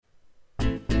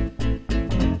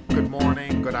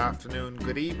good afternoon,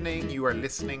 good evening. You are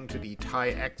listening to the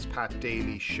Thai Expat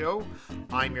Daily Show.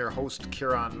 I'm your host,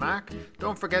 Kieran Mack.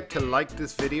 Don't forget to like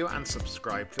this video and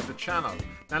subscribe to the channel.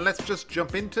 Now let's just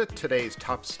jump into today's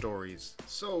top stories.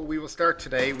 So we will start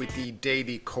today with the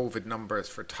daily COVID numbers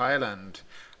for Thailand.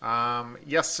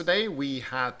 Yesterday we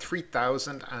had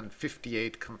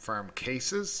 3,058 confirmed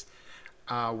cases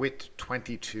with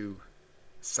 22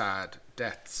 sad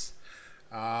deaths.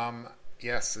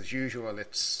 Yes, as usual,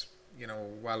 it's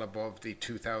well above the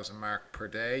 2,000 mark per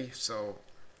day. So,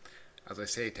 as I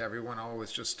say to everyone,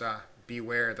 always just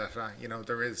beware that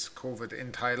there is COVID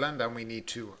in Thailand, and we need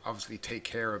to obviously take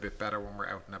care a bit better when we're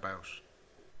out and about.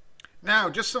 Now,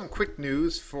 just some quick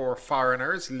news for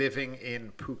foreigners living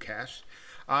in Phuket.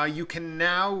 You can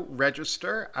now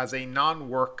register as a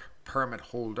non-work permit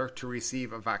holder to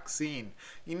receive a vaccine.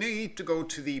 You need to go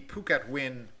to the Phuket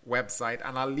Win website,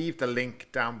 and I'll leave the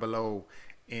link down below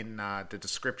in the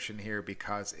description here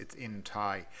because it's in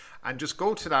Thai. And just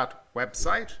go to that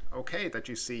website, okay, that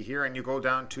you see here, and you go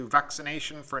down to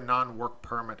vaccination for non-work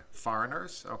permit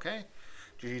foreigners, okay?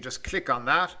 You just click on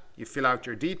that, you fill out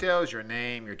your details, your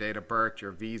name, your date of birth,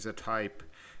 your visa type,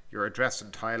 your address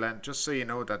in Thailand, just so you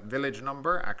know that village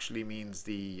number actually means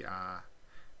the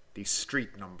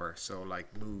street number, so like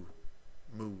Mu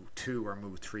 2 or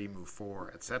Mu 3, Mu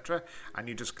 4, etc. And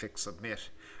you just click submit.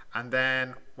 And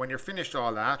then when you're finished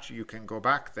all that, you can go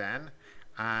back then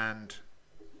and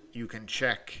you can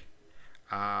check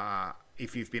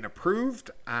if you've been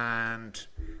approved and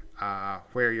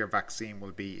where your vaccine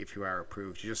will be if you are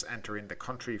approved. You just enter in the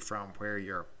country from where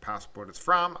your passport is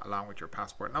from along with your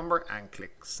passport number and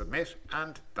click submit,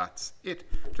 and that's it.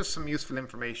 Just some useful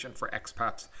information for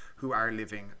expats who are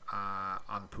living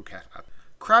on Phuket.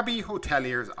 Krabi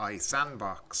hoteliers eye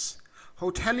sandbox.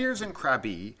 Hoteliers in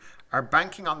Krabi are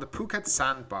banking on the Phuket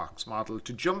Sandbox model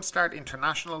to jumpstart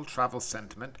international travel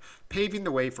sentiment, paving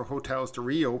the way for hotels to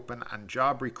reopen and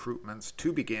job recruitments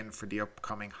to begin for the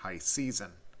upcoming high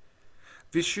season.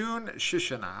 Vishun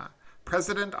Shishana,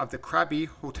 president of the Krabi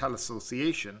Hotel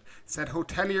Association, said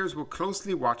hoteliers will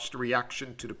closely watch the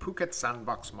reaction to the Phuket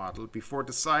Sandbox model before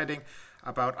deciding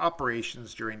about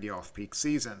operations during the off-peak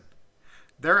season.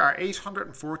 There are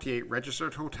 848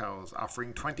 registered hotels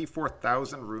offering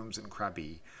 24,000 rooms in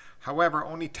Krabi. However,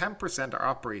 only 10% are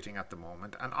operating at the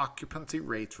moment, and occupancy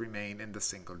rates remain in the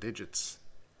single digits.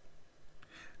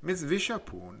 Ms.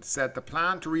 Vishapun said the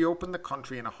plan to reopen the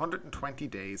country in 120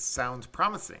 days sounds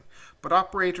promising, but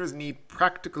operators need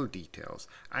practical details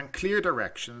and clear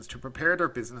directions to prepare their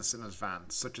business in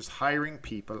advance, such as hiring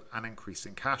people and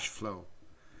increasing cash flow.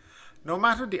 No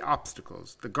matter the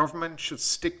obstacles, the government should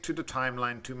stick to the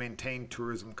timeline to maintain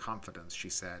tourism confidence, she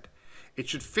said. It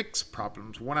should fix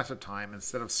problems one at a time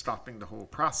instead of stopping the whole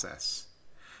process.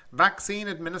 Vaccine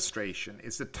administration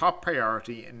is the top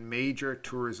priority in major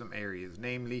tourism areas,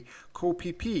 namely Koh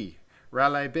Phi Phi,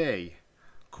 Railay Bay,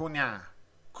 Koh Nha,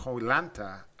 Koh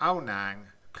Lanta, Ao Nang,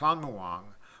 Khlon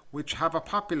Muang, which have a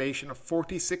population of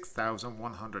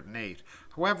 46,108.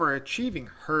 However, achieving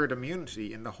herd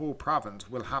immunity in the whole province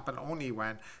will happen only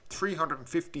when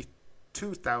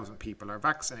 352,000 people are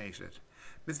vaccinated.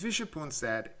 Ms. Vishapun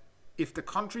said, if the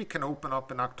country can open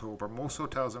up in October, most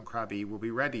hotels in Krabi will be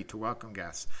ready to welcome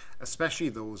guests, especially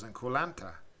those in Koh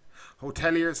Lanta.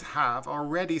 Hoteliers have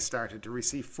already started to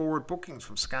receive forward bookings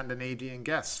from Scandinavian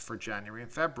guests for January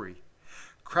and February.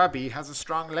 Krabi has a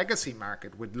strong legacy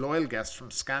market with loyal guests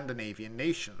from Scandinavian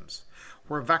nations,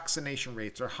 where vaccination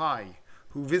rates are high,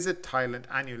 who visit Thailand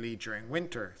annually during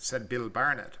winter, said Bill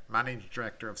Barnett, Managing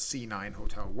Director of C9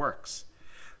 Hotel Works.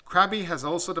 Krabi has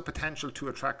also the potential to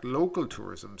attract local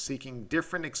tourism seeking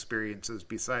different experiences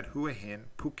beside Hua Hin,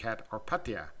 Phuket or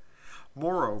Pattaya.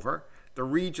 Moreover, the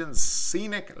region's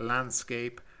scenic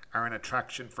landscape are an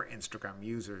attraction for Instagram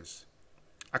users.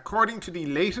 According to the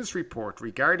latest report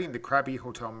regarding the Krabi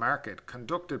hotel market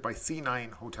conducted by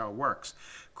C9 Hotel Works,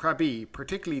 Krabi,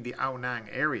 particularly the Ao Nang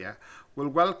area, will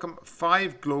welcome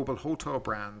 5 global hotel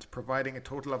brands providing a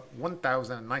total of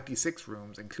 1,096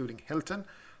 rooms including Hilton,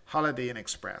 Holiday Inn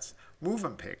Express,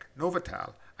 Movenpick,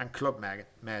 Novotel and Club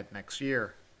Med next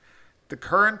year. The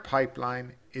current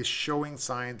pipeline is showing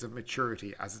signs of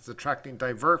maturity as it's attracting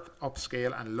diverse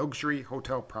upscale and luxury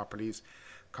hotel properties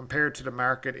compared to the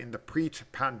market in the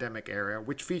pre-pandemic era,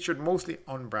 which featured mostly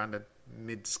unbranded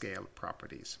mid-scale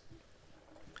properties.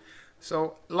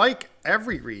 So, like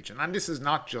every region, and this is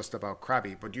not just about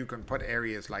Krabi, but you can put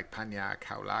areas like Phang Nga,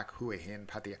 Khao Lak, Hua Hin,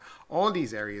 Pattaya, all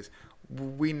these areas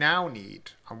we now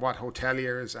need, and what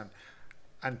hoteliers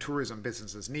and tourism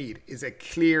businesses need, is a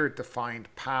clear, defined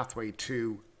pathway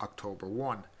to October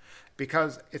 1.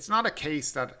 Because it's not a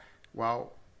case that,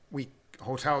 well, we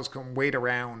hotels can wait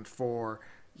around for,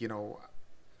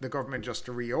 the government just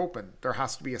to reopen. There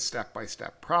has to be a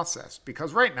step-by-step process,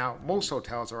 because right now most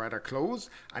hotels are either closed,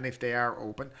 and if they are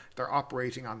open, they're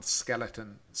operating on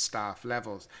skeleton staff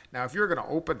levels. Now, if you're going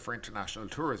to open for international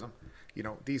tourism,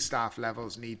 these staff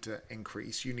levels need to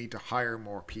increase. You need to hire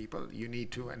more people. You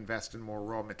need to invest in more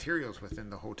raw materials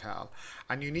within the hotel.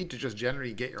 And you need to just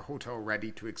generally get your hotel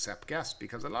ready to accept guests,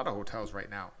 because a lot of hotels right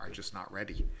now are just not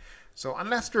ready. So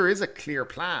unless there is a clear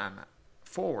plan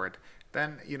forward,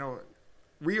 then,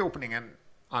 reopening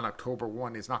on October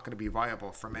 1 is not going to be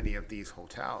viable for many of these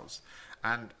hotels.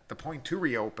 And the point to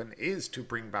reopen is to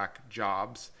bring back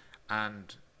jobs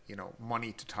and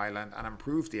money to Thailand, and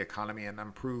improve the economy and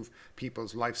improve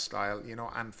people's lifestyle,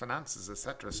 and finances,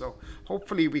 etc. So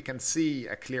hopefully we can see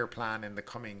a clear plan in the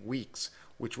coming weeks,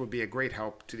 which will be a great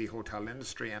help to the hotel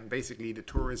industry and basically the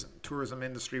tourism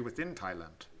industry within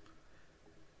Thailand.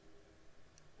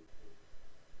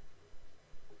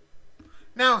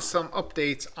 Now, some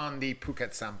updates on the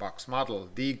Phuket Sandbox model.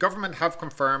 The government have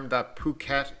confirmed that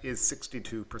Phuket is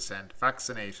 62%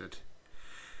 vaccinated.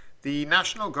 The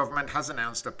national government has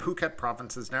announced that Phuket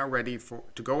province is now ready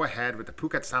to go ahead with the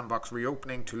Phuket Sandbox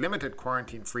reopening to limited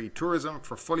quarantine-free tourism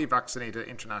for fully vaccinated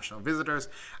international visitors,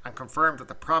 and confirmed that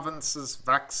the province's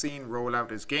vaccine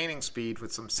rollout is gaining speed,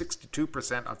 with some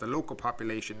 62% of the local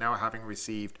population now having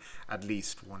received at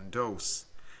least one dose.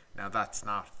 Now, that's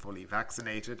not fully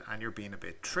vaccinated, and you're being a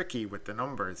bit tricky with the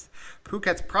numbers.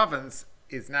 Phuket's province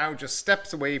is now just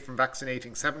steps away from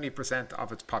vaccinating 70%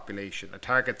 of its population, a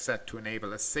target set to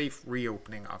enable a safe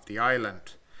reopening of the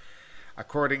island.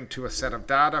 According to a set of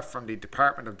data from the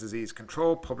Department of Disease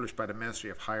Control published by the Ministry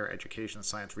of Higher Education,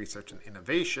 Science, Research and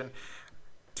Innovation,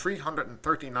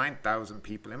 339,000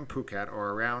 people in Phuket, or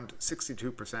around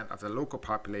 62% of the local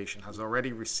population, has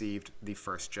already received the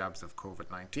first jabs of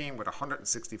COVID-19, with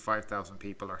 165,000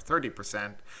 people, or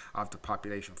 30% of the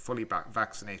population, fully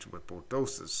vaccinated with both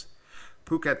doses.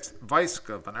 Phuket's Vice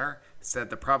Governor said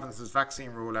the province's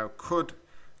vaccine rollout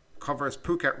covers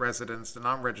Phuket residents, the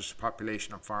non-registered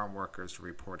population and foreign workers, the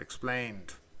report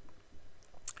explained.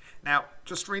 Now,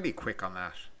 just really quick on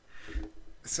that.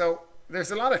 So,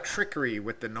 there's a lot of trickery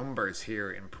with the numbers here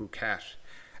in Phuket.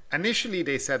 Initially,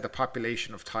 they said the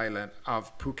population of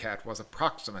Phuket was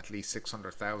approximately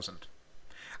 600,000,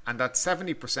 and that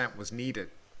 70% was needed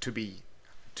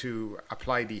to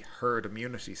apply the herd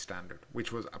immunity standard,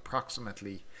 which was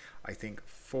approximately, I think,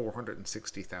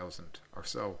 460,000 or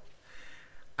so.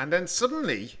 And then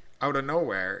suddenly, out of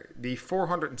nowhere, the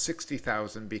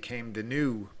 460,000 became the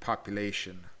new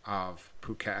population of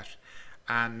Phuket.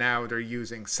 And now they're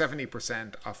using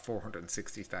 70% of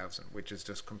 460,000, which is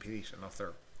just complete and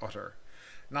utter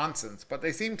nonsense. But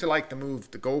they seem to like to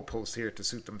move the goalposts here to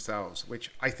suit themselves,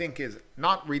 which I think is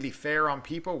not really fair on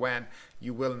people when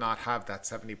you will not have that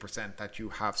 70% that you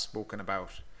have spoken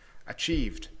about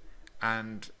achieved.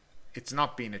 And it's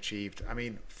not being achieved. I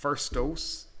mean, first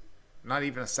dose, not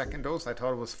even a second dose. I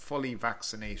thought it was fully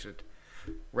vaccinated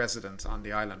residents on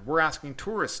the island. We're asking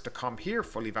tourists to come here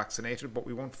fully vaccinated, but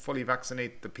we won't fully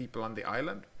vaccinate the people on the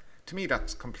island. To me,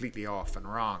 that's completely off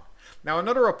and wrong. Now,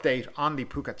 another update on the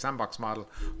Phuket Sandbox model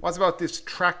was about this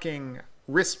tracking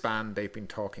wristband they've been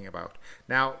talking about.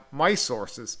 Now, my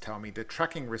sources tell me the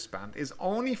tracking wristband is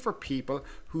only for people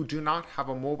who do not have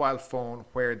a mobile phone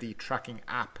where the tracking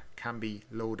app can be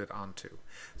loaded onto.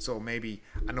 So maybe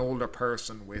an older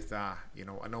person with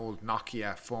an old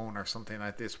Nokia phone or something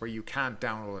like this, where you can't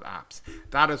download apps.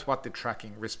 That is what the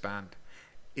tracking wristband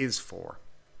is for.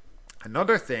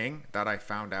 Another thing that I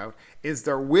found out is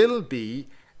there will be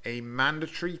a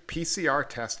mandatory PCR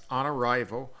test on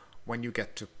arrival when you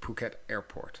get to Phuket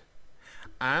Airport.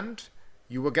 And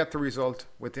you will get the result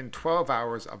within 12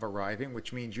 hours of arriving,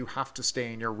 which means you have to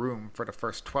stay in your room for the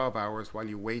first 12 hours while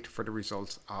you wait for the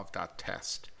results of that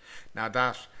test. Now,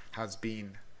 that has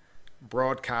been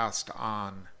broadcast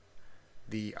on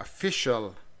the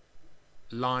official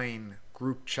line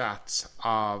group chats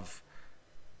of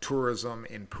tourism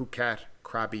in Phuket,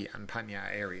 Krabi and Phang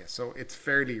Nga area. So it's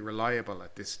fairly reliable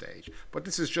at this stage. But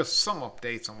this is just some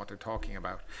updates on what they're talking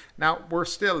about. Now, we're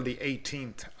still the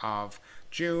 18th of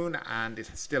June and it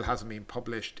still hasn't been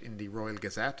published in the Royal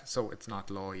Gazette, so it's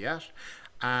not law yet.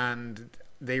 And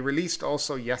they released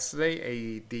also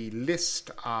yesterday the list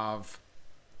of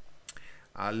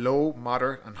low,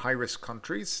 moderate and high risk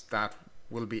countries that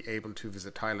will be able to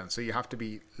visit Thailand. So you have to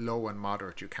be low and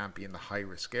moderate. You can't be in the high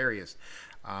risk areas.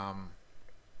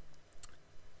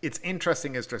 It's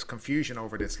interesting as there's confusion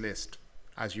over this list,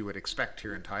 as you would expect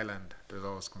here in Thailand. There's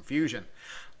always confusion.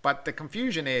 But the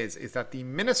confusion is that the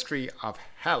Ministry of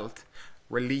Health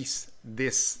release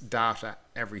this data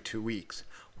every 2 weeks,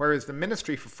 whereas the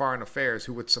Ministry for Foreign Affairs,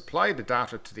 who would supply the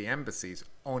data to the embassies,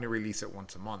 only release it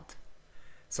once a month.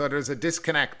 So there's a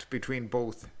disconnect between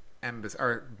both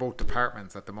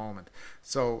departments at the moment.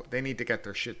 So they need to get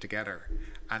their shit together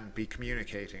and be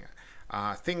communicating.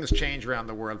 Things change around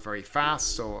the world very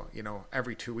fast, so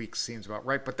every 2 weeks seems about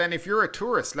right. But then if you're a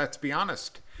tourist, let's be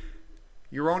honest,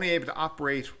 you're only able to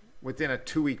operate within a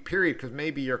 2-week period because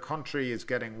maybe your country is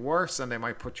getting worse and they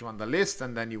might put you on the list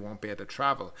and then you won't be able to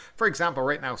travel. For example,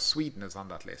 right now Sweden is on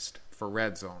that list for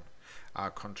red zone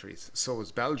countries. So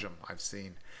is Belgium, I've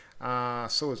seen.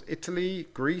 So is Italy,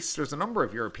 Greece. There's a number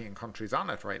of European countries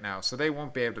on it right now, so they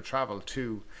won't be able to travel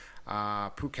to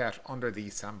Phuket under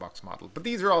the sandbox model. But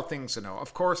these are all things to know.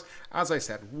 Of course, as I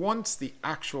said, once the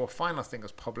actual final thing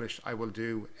is published, I will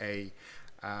do a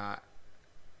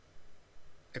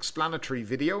explanatory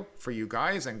video for you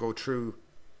guys and go through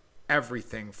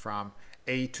everything from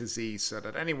A to Z so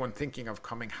that anyone thinking of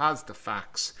coming has the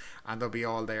facts and they'll be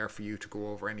all there for you to go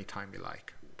over anytime you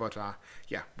like. But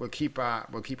yeah, we'll keep our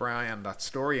eye on that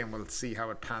story and we'll see how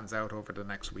it pans out over the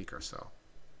next week or so.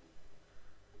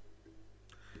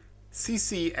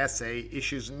 CCSA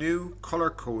issues new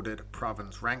colour-coded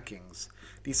province rankings.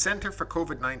 The Centre for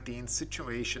COVID-19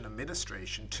 Situation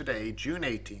Administration today, June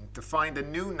 18th, defined a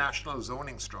new national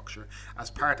zoning structure as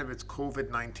part of its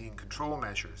COVID-19 control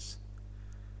measures.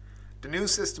 The new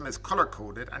system is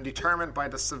colour-coded and determined by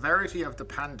the severity of the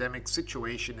pandemic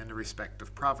situation in the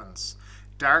respective province.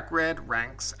 Dark red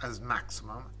ranks as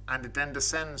maximum and it then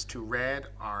descends to red,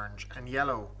 orange and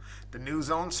yellow. The new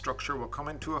zone structure will come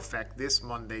into effect this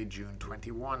Monday, June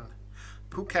 21.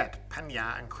 Phuket,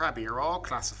 Phang and Krabi are all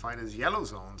classified as yellow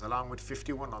zones along with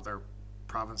 51 other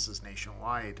provinces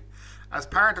nationwide. As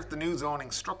part of the new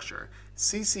zoning structure,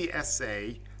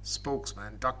 CCSA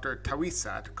spokesman Dr.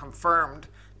 Tawisat confirmed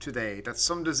today that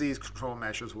some disease control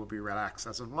measures will be relaxed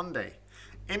as of Monday.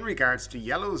 In regards to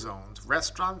yellow zones,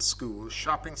 restaurants, schools,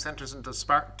 shopping centres and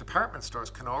department stores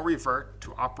can all revert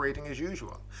to operating as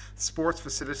usual. Sports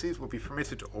facilities will be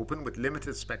permitted to open with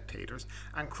limited spectators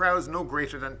and crowds no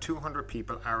greater than 200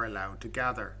 people are allowed to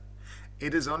gather.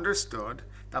 It is understood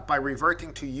that by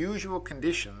reverting to usual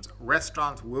conditions,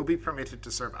 restaurants will be permitted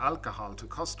to serve alcohol to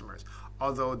customers,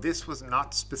 although this was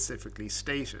not specifically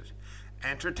stated.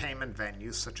 Entertainment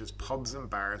venues such as pubs and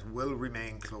bars will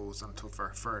remain closed until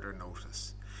further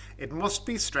notice. It must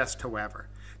be stressed, however,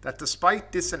 that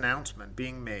despite this announcement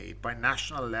being made by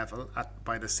national level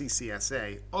by the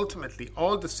CCSA, ultimately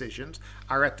all decisions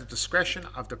are at the discretion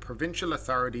of the provincial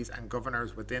authorities and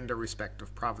governors within their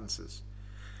respective provinces.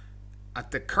 At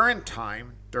the current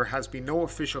time, there has been no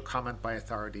official comment by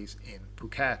authorities in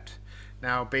Phuket.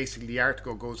 Now, basically, the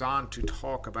article goes on to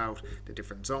talk about the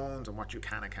different zones and what you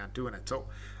can and can't do in it. So,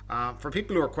 for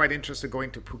people who are quite interested in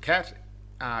going to Phuket,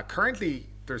 currently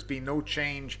there's been no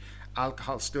change.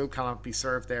 Alcohol still cannot be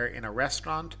served there in a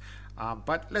restaurant.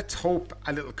 But let's hope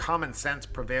a little common sense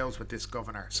prevails with this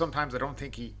governor. Sometimes I don't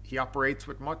think he operates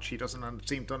with much. He doesn't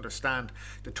seem to understand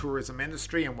the tourism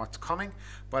industry and what's coming.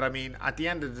 But I mean, at the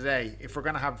end of the day, if we're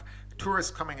going to have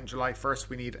tourists coming in July 1st,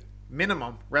 we need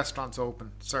minimum restaurants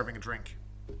open, serving a drink.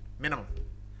 Minimum.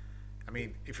 I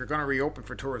mean, if you're going to reopen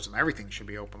for tourism, everything should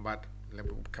be open, but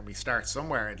can we start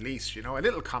somewhere at least? A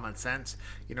little common sense,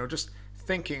 just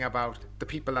thinking about the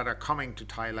people that are coming to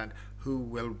Thailand who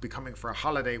will be coming for a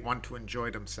holiday, want to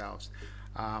enjoy themselves.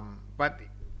 But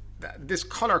this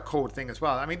color code thing as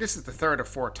well, I mean, this is the third or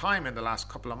fourth time in the last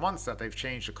couple of months that they've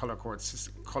changed the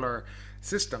color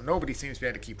system. Nobody seems to be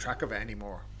able to keep track of it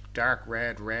anymore. Dark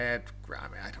red, I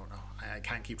mean, I don't know. I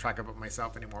can't keep track of it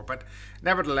myself anymore. But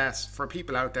nevertheless, for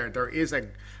people out there, there is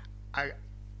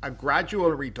a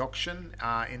gradual reduction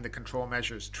in the control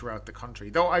measures throughout the country.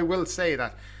 Though I will say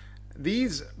that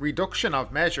these reduction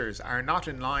of measures are not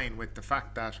in line with the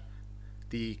fact that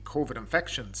the COVID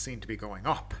infections seem to be going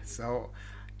up. So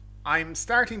I'm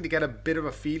starting to get a bit of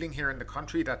a feeling here in the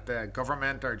country that the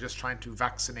government are just trying to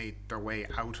vaccinate their way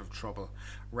out of trouble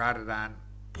rather than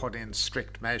put in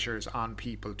strict measures on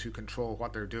people to control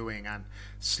what they're doing and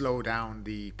slow down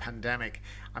the pandemic.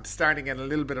 I'm starting to get a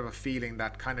little bit of a feeling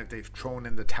that kind of they've thrown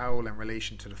in the towel in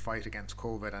relation to the fight against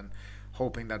COVID and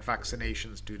hoping that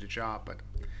vaccinations do the job. But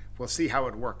we'll see how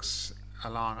it works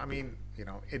along. I mean,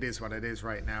 it is what it is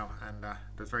right now, and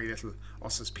there's very little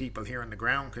us as people here on the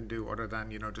ground can do other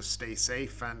than, just stay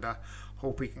safe and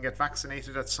hope we can get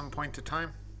vaccinated at some point in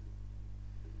time.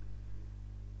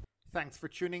 Thanks for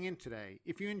tuning in today.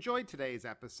 If you enjoyed today's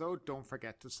episode, don't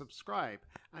forget to subscribe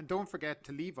and don't forget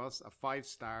to leave us a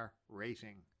 5-star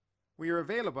rating. We are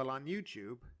available on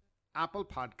YouTube, Apple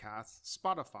Podcasts,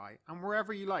 Spotify, and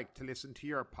wherever you like to listen to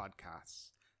your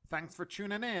podcasts. Thanks for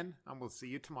tuning in, and we'll see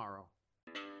you tomorrow.